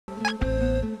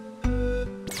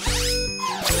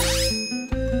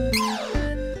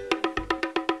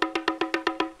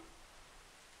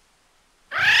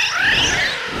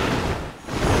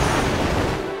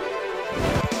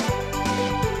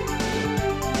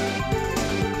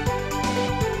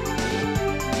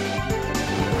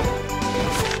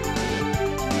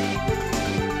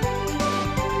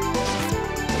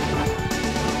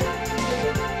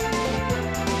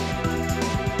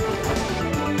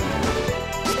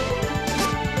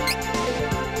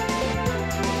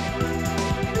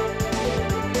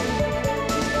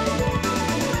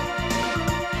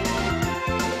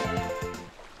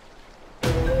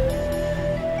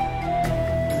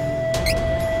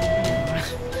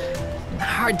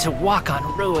hard to walk on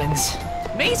ruins.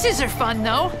 Mazes are fun,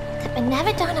 though. The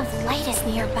Benevodon of Light is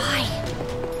nearby.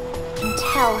 Can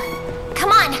tell.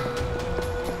 Come on!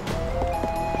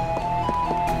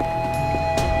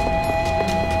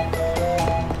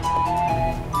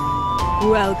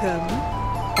 Welcome.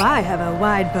 I have a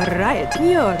wide variety.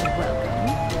 You're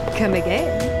welcome. Come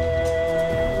again.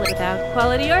 Without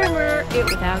quality armor,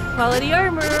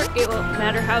 it won't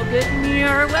matter how good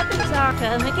your weapons are.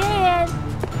 Come again.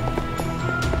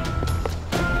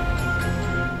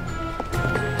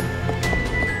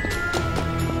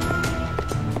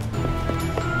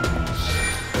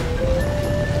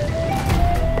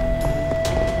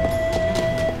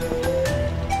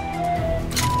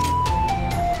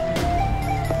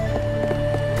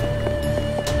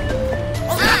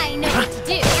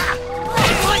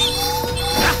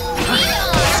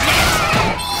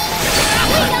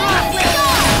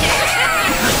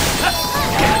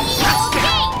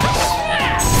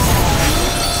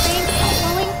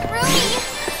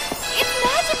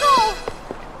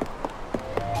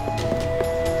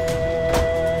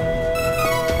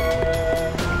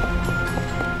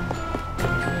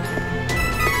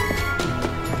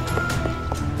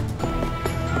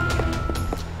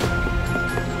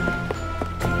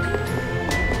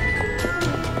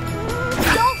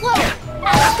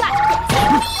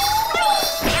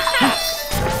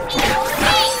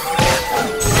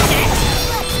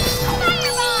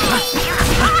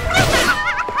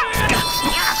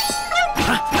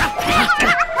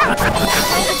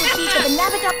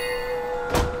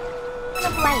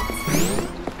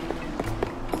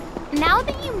 Now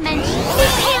that you mention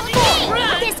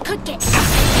it, this could get...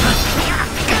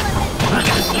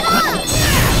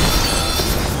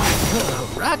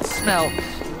 Rat smell.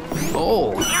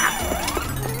 Oh.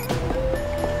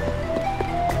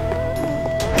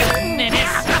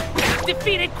 Menace!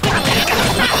 Defeated quickly!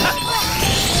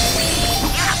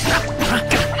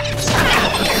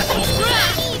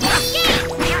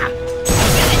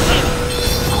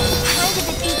 Time to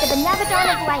defeat the Benevodon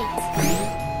of Light.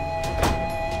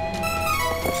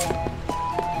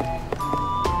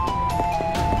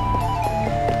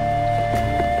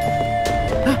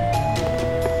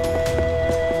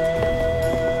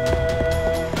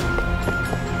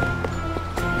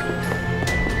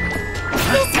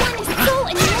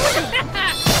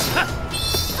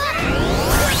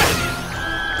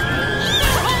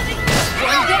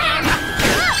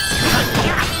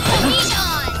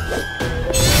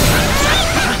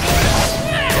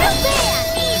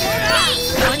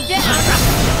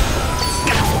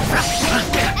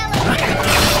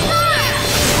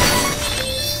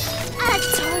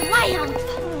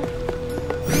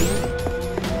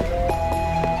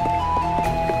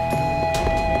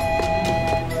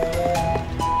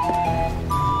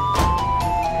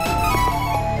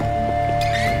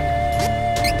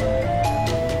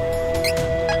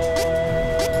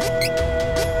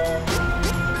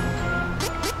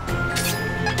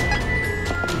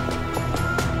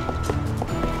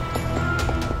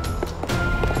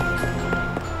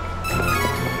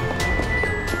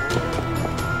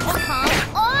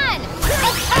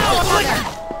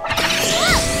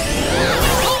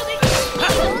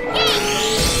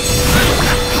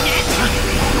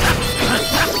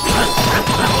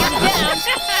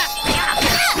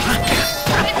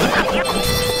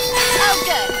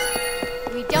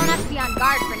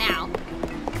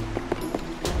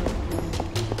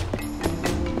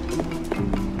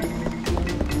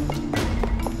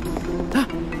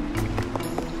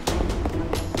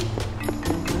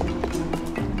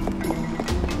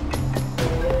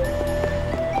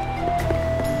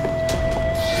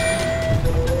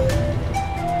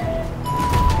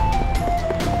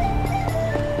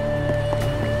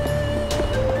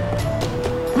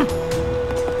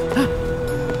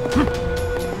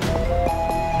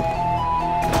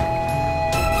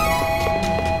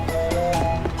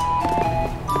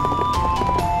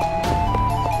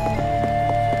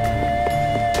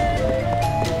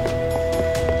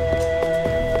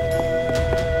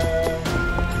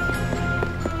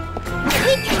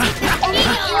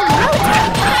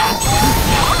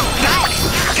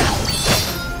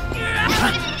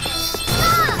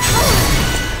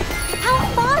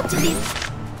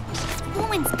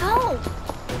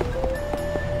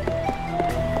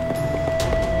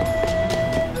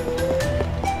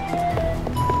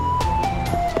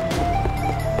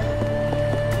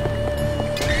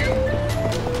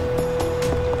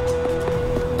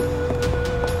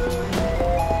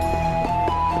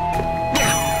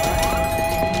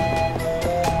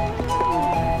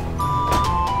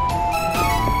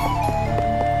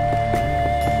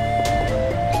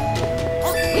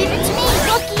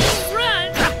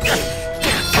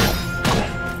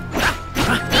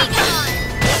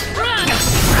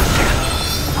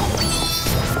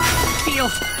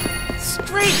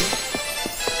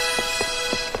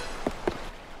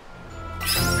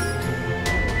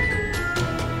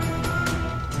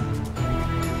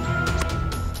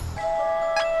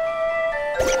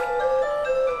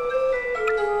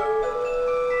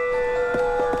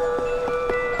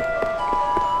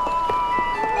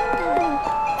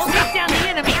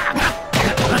 enemy!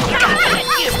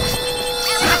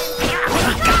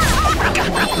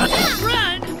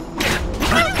 Run!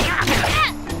 One down!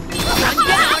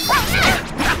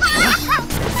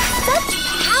 Such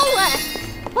power!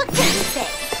 What can you say?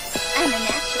 I'm a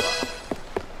natural.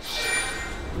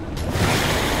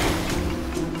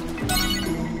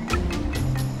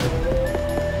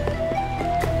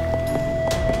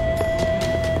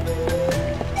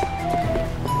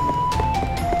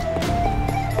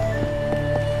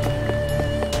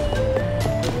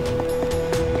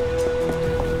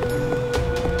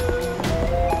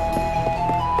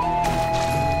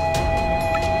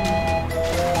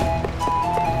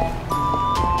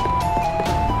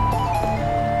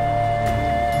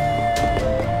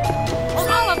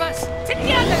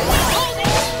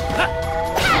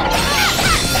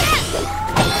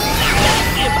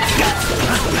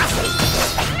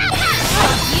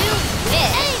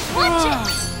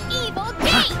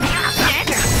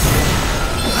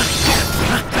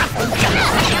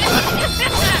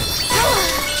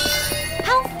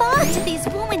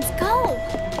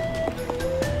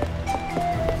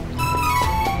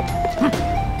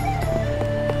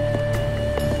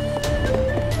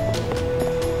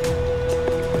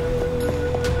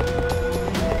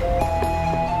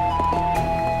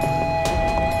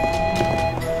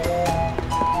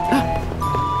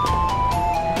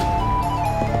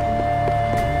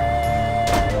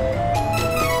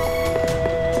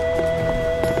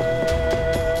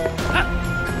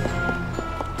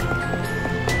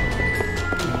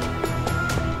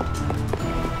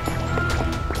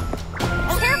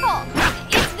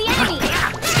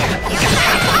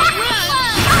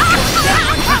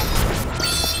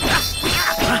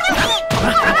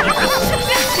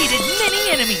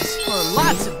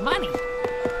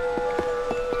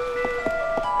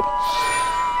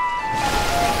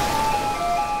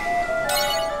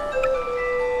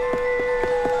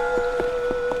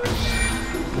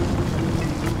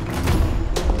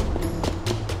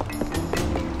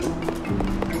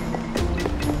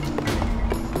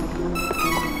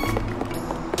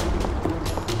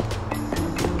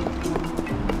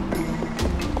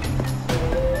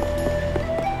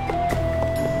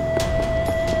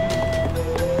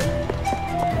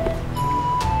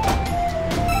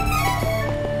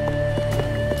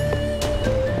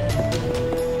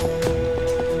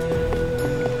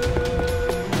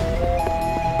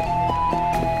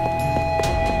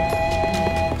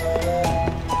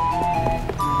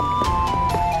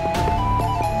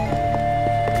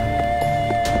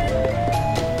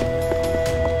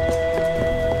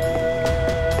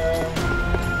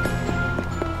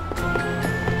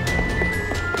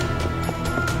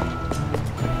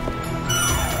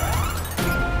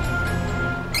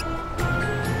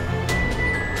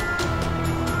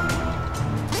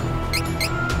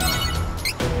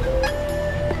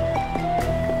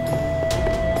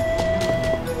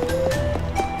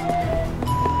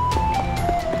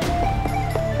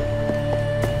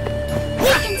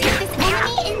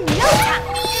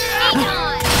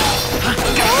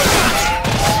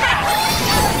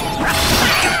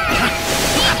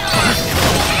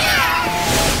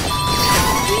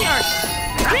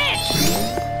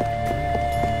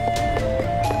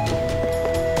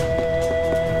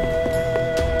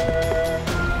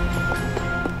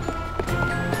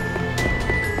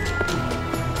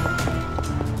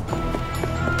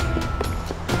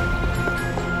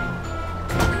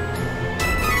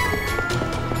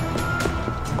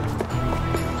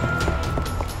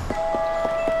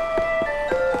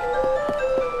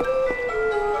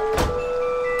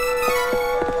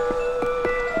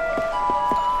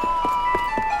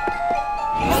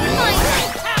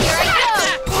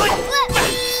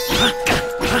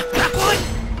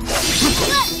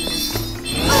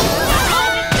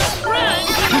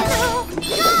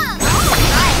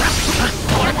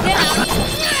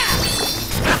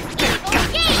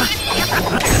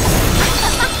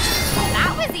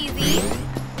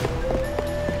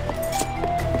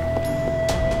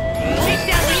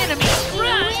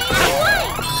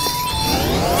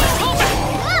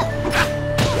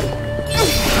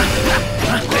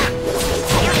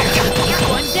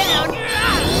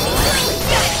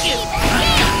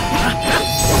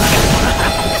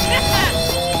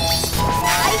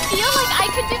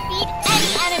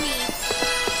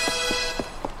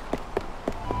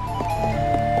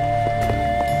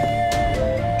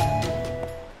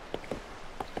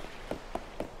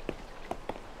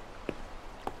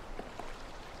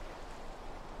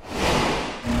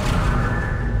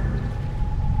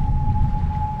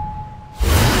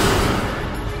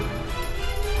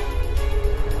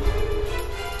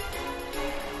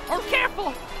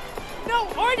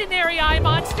 scary eye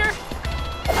monster.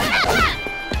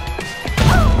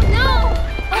 Oh no!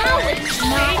 Owie!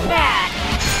 Not bad!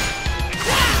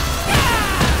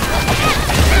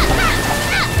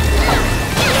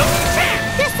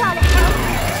 This ought to help!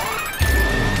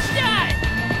 Done.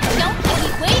 Don't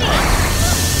keep waiting!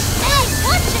 Hey,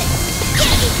 watch it!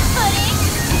 Get me, pudding!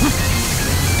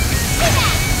 Do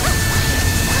that!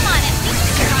 Come on, at least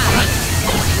try!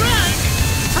 Run.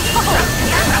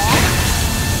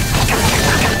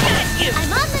 Got you.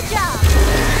 I'm on the job!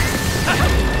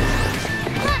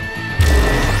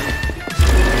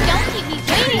 Don't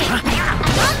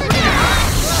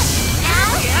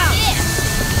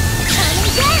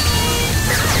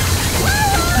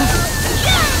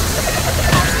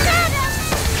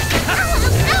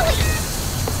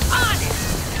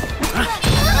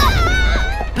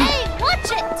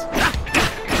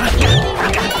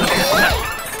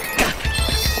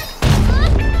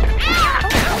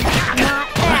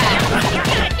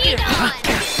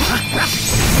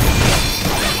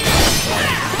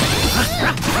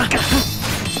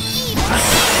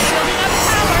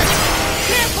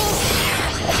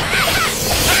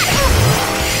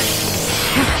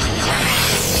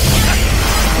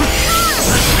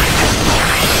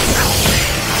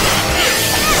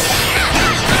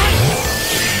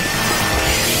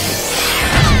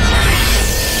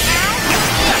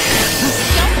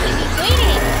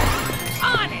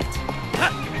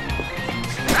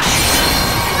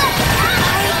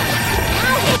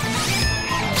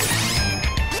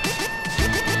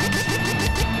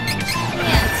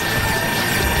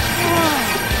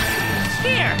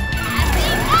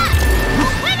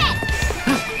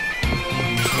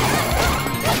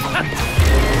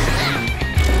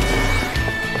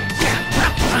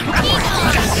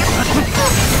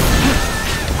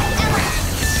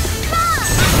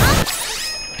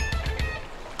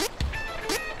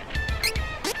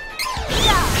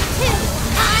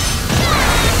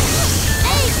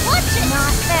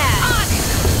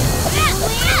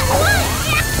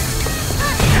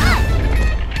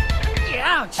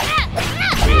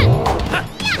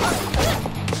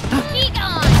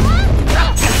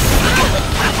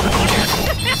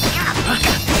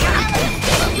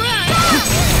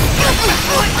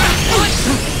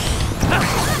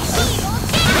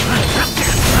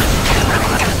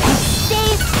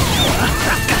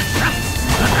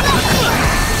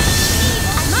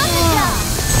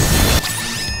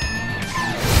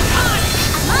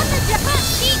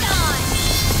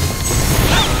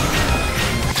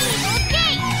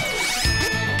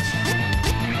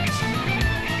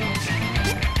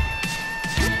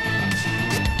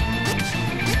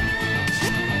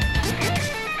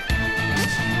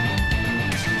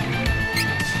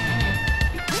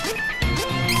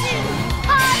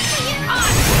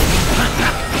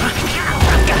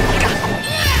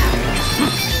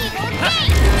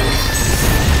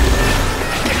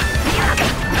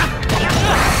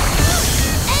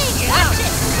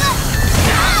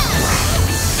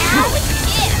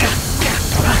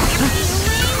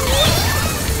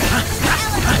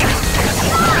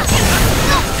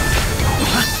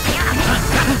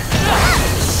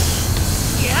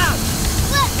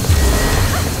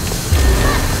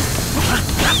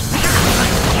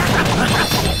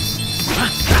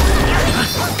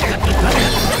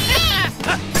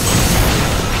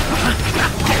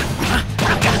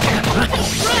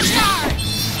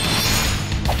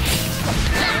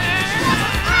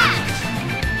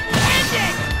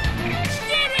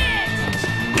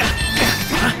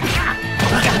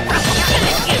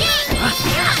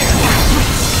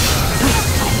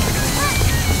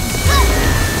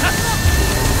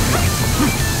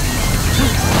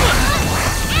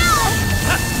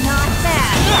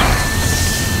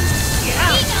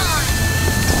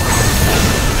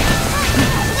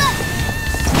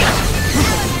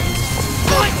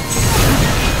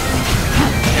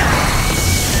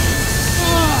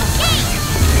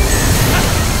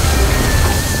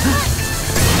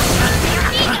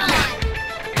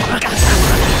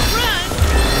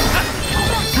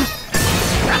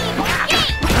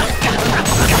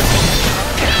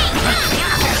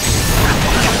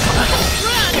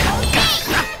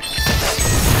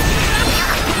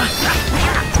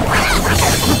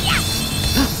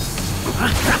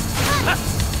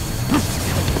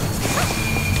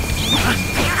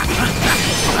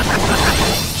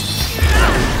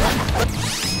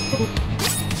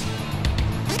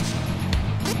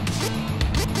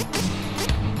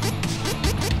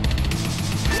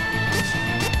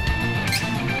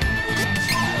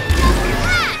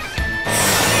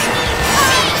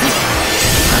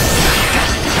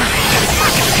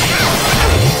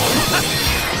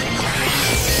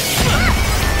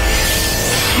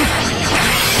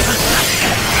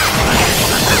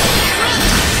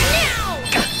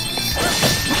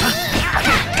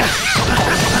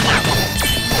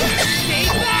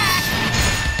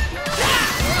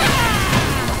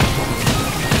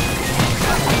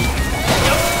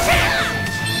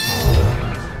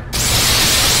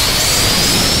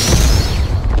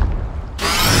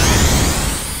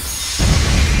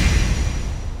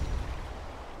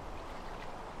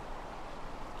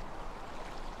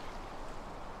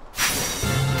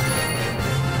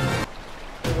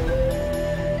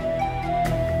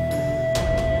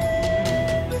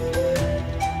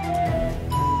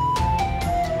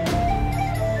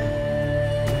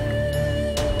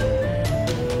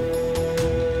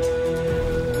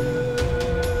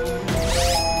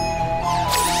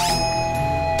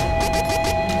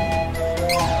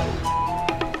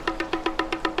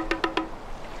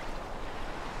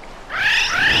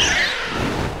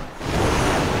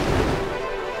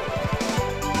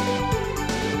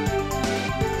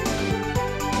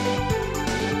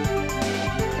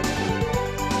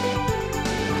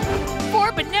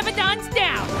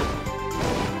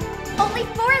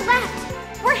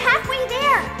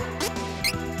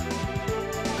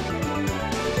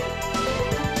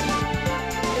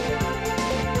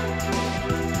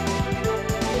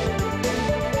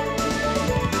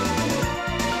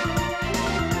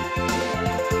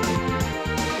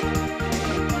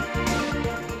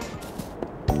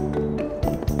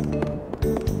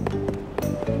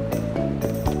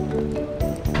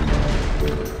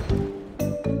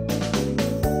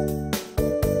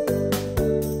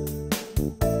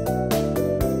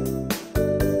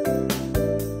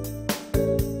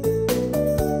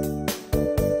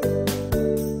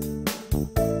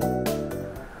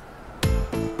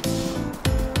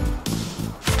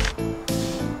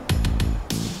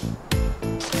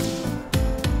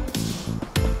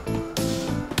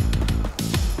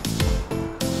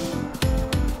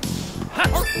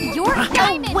You're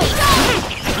diamond. Wait.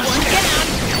 One down.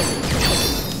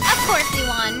 Of course we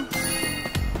won.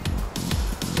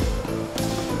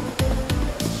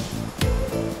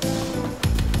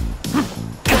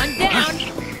 One down.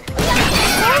 Keep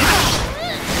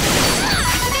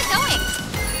it going.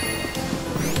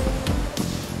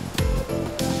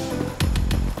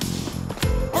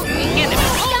 Big enemy.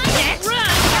 Let's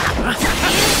run.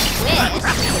 Wish.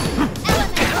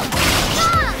 Elemental.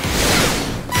 Ah!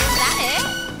 Is that it?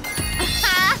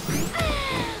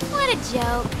 What a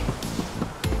joke.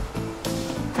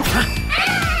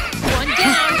 One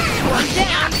down. One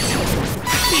down.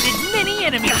 Defeated many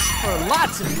enemies for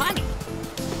lots of money.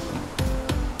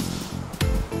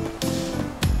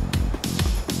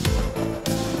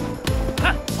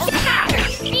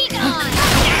 Be gone.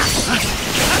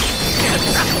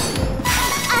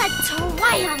 A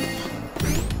triumph.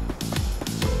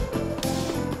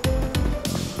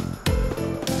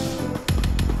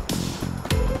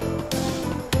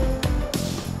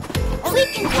 We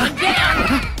can One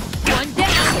down. One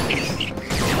down.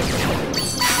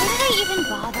 Why did I even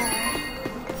bother?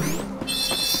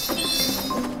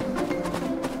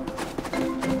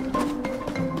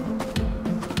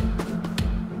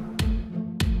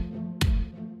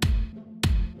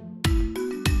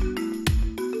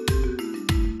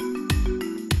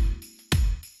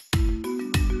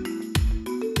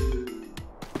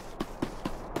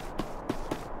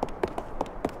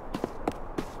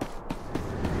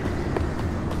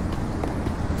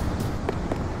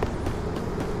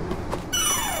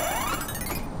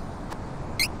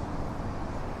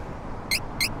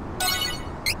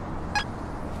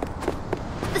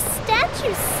 The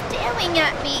statue's staring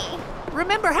at me.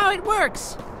 Remember how it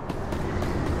works.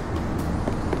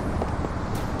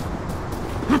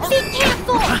 Be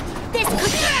careful! This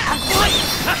could be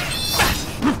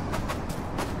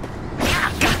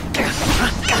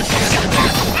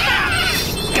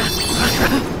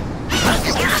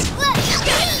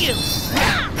Thank you.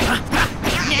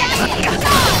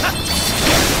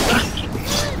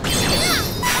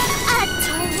 a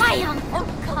triumph!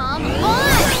 Come on!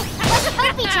 Let's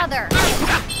help each other!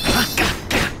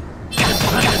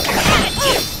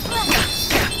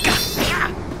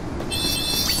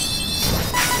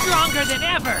 Stronger than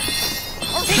ever.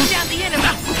 Take down the enemy.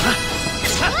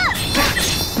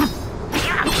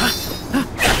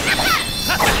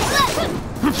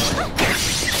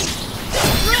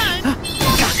 Run.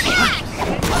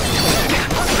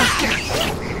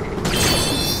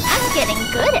 I'm getting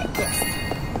good at this.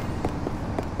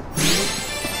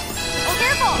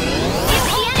 Careful! It's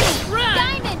the enemy! Run.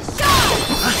 Diamond, show!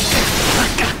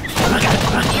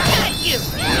 Got you.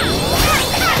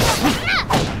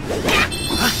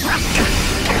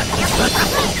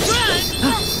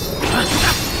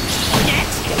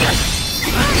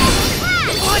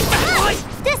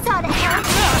 This ought to help.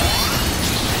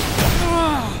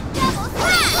 Double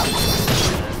slap!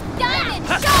 Diamond,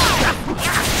 show!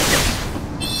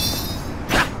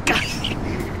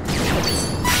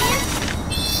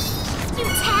 Can't you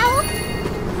tell?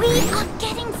 We are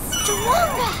getting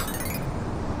stronger.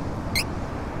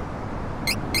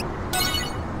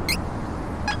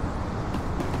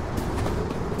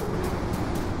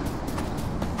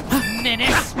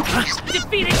 Menace.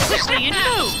 Defeat it quickly and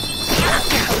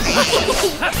move.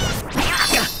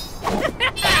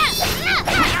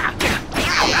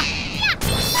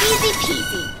 Easy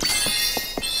peasy.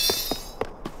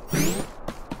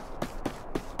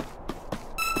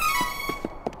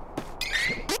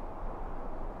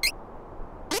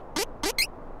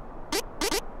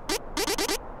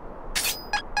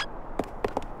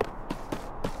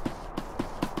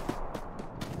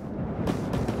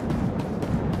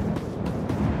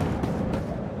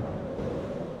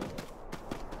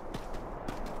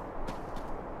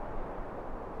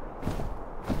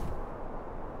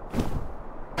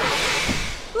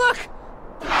 Look!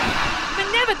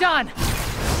 Benevodon!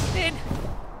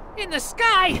 In the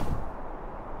sky!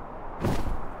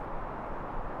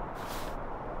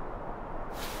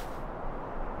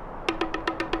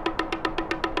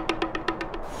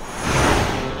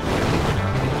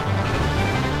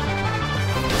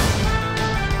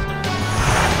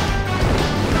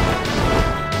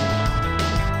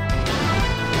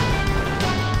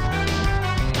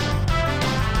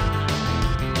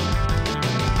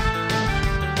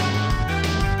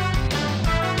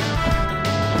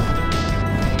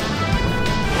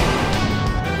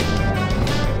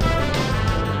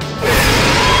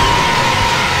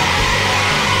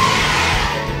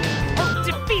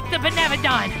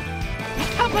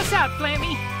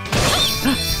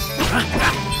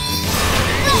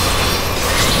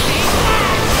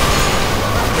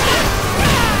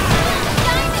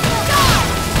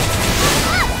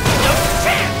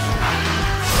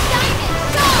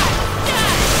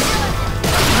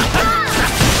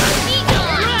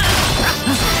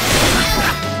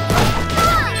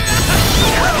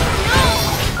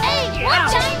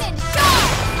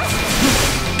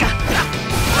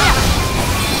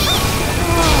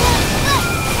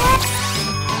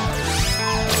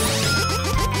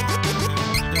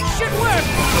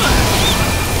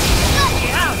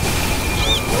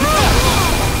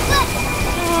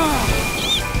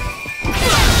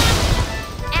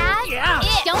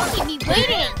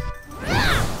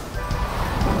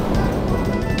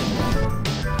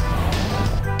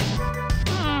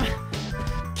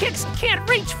 kicks can't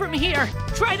reach from here.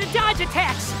 Try to dodge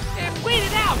attacks and wait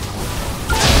it out.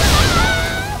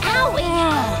 Owie!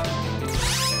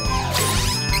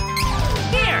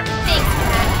 Here. Thanks,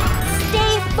 Pat.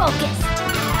 Stay focused.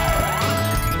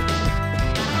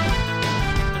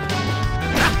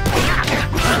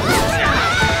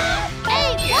 Hey,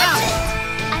 watch it!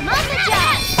 I'm on the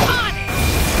job. On it.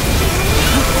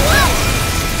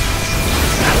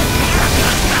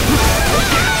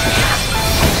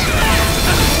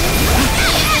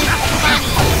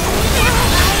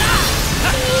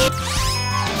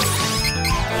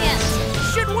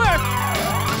 Should work.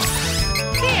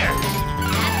 Here.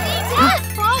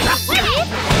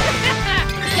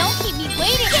 Don't keep me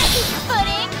waiting.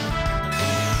 Pudding.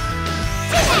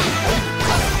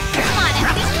 Come on, at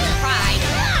least try.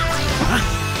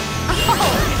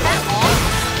 Oh, is that all?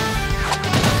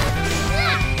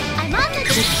 I'm on the.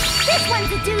 This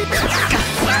one's a dude.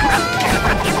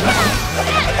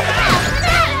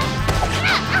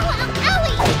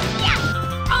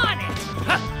 On it.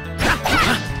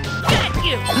 Got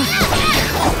you.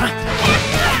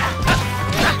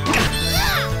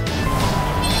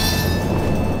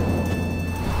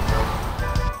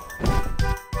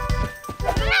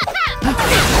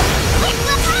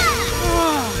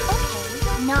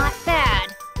 Not bad.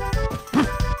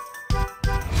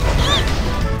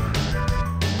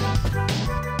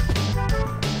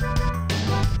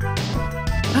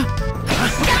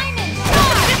 Diamond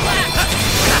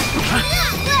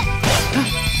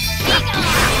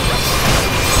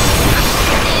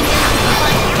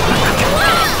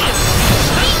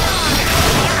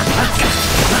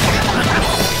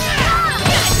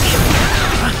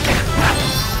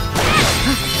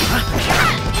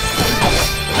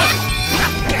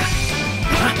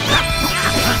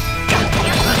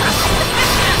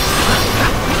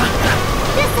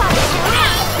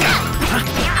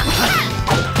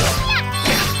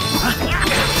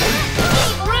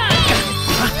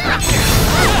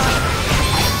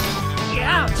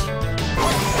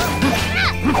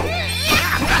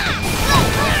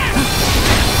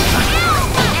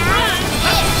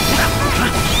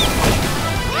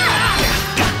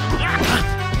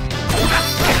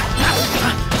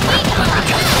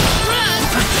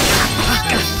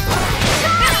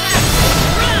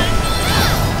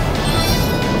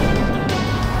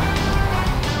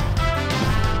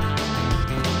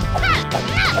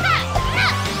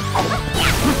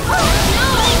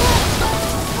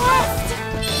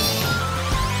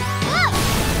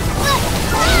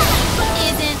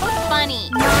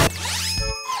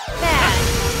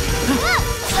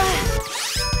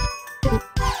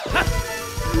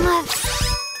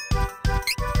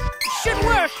Should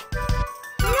work.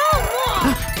 No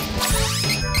more!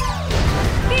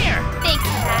 Here. Thanks,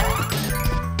 Pat.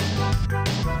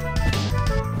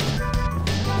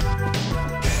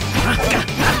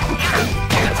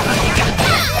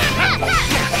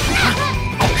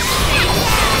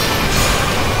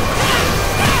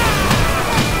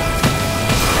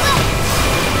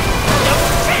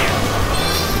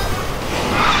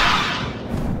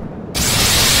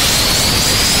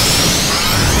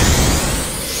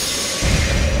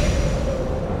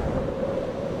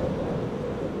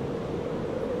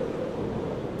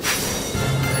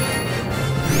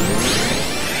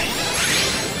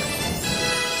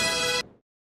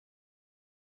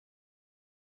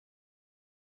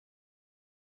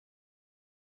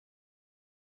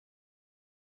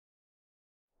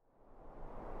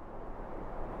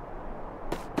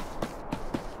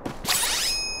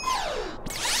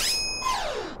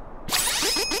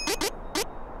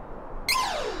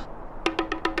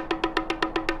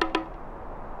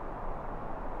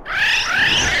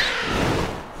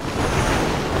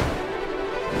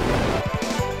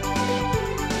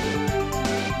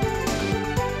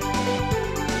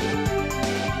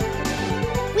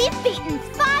 We've beaten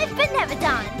 5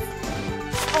 Benevodons.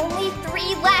 Only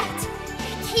 3 left.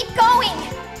 Keep going.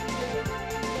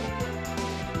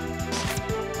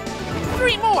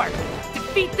 3 more.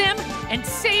 Defeat them and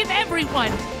save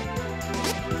everyone.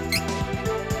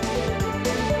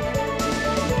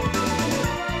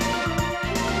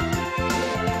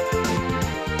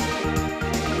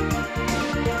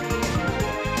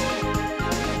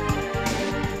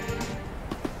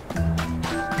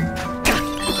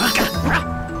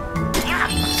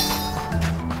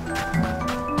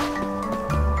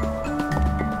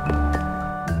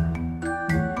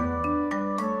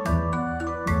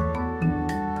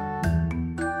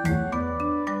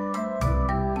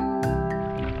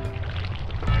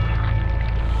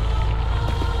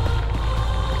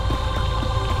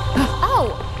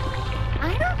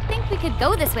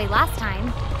 go this way last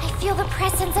time. I feel the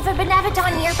presence of a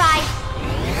Benevodon nearby.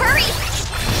 Hurry!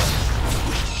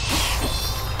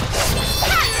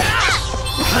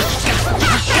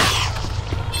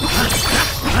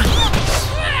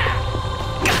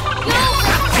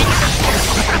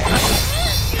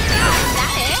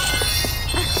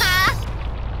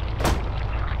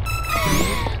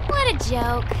 What a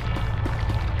joke.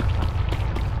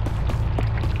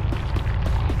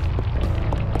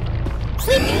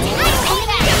 Sleeping tight on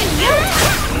that.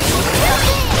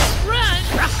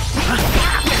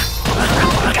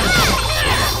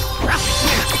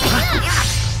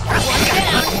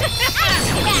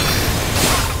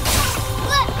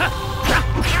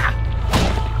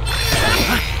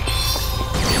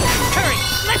 Hurry,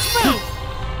 let's move!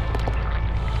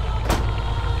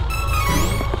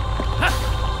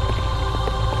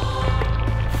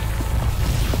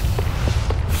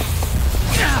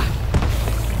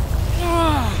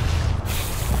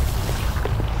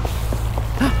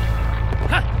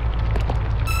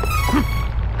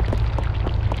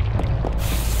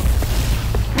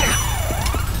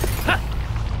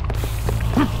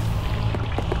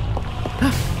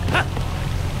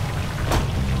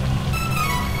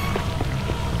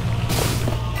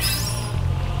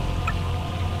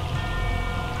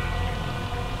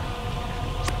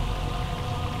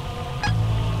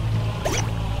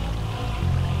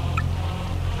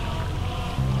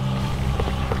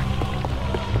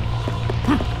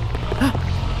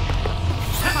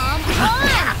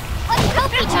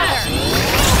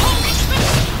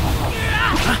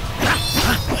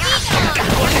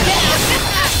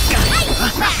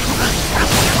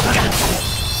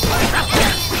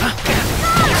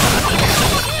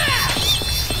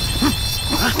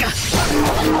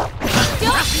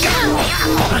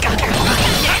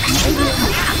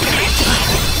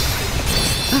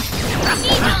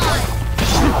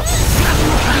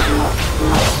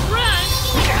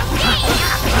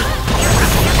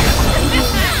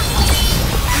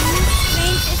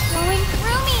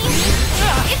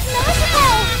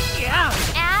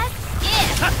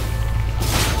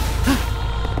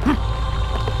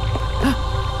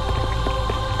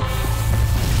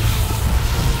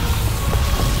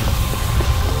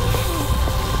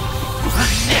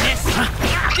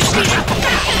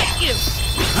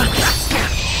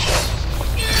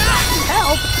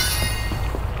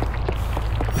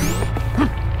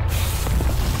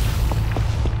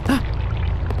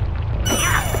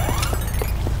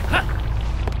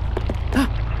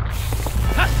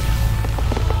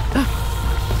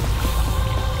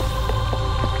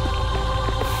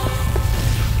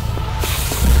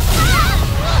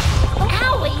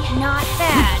 Not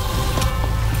bad.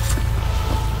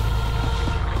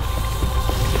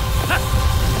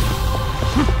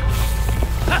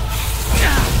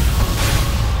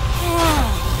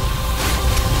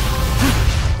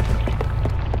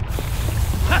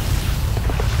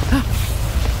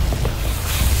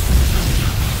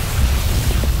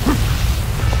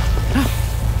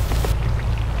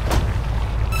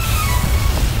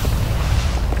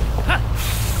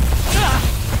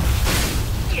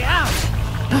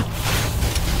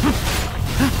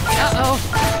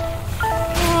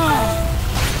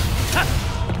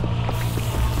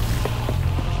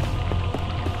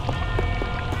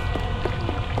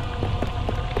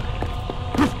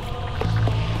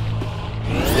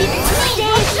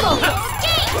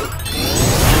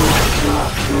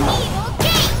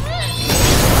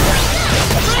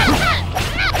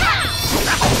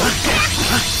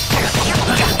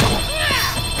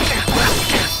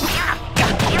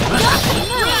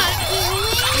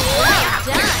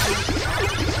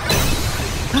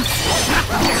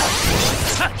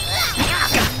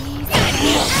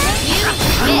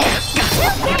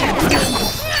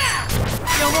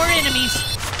 No more enemies.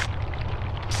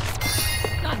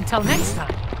 Not until next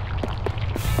time.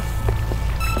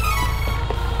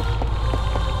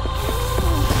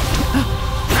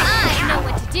 I know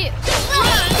what to do.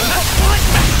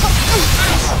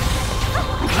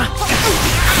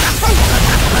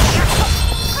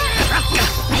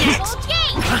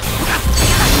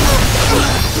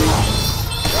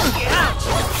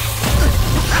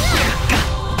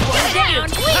 One down.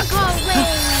 Twinkle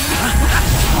wings.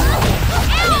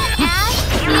 Ow, ow,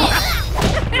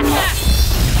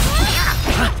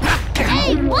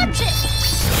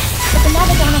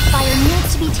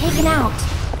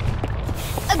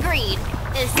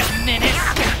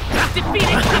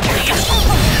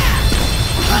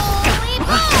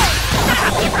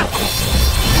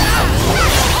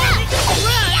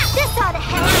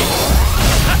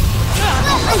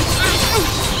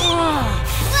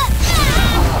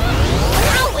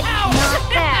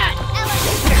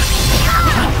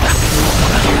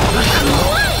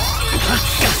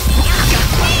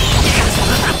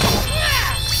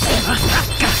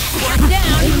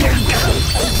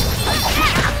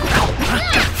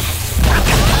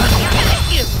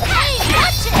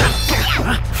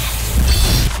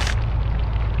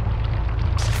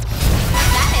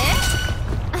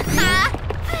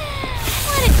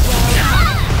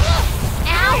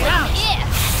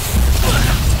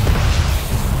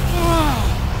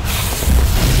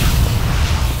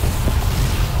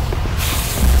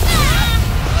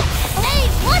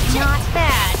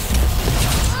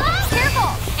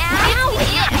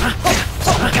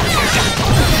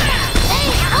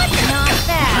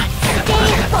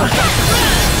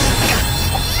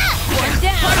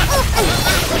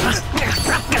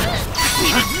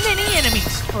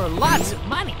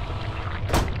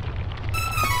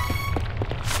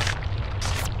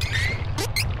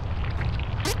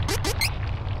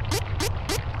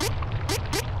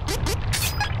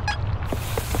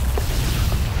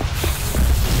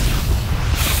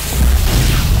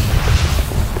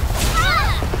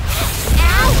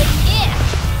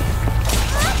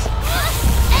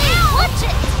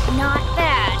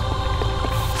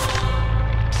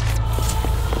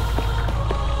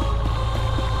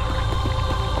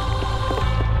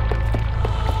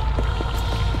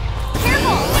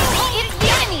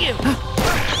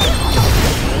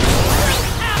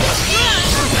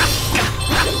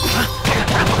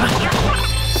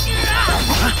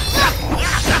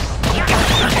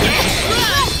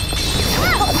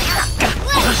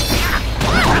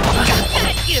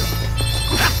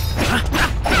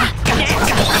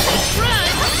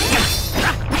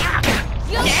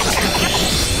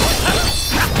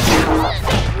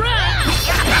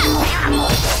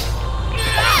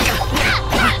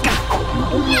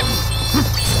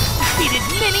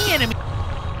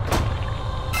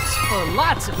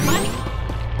 money.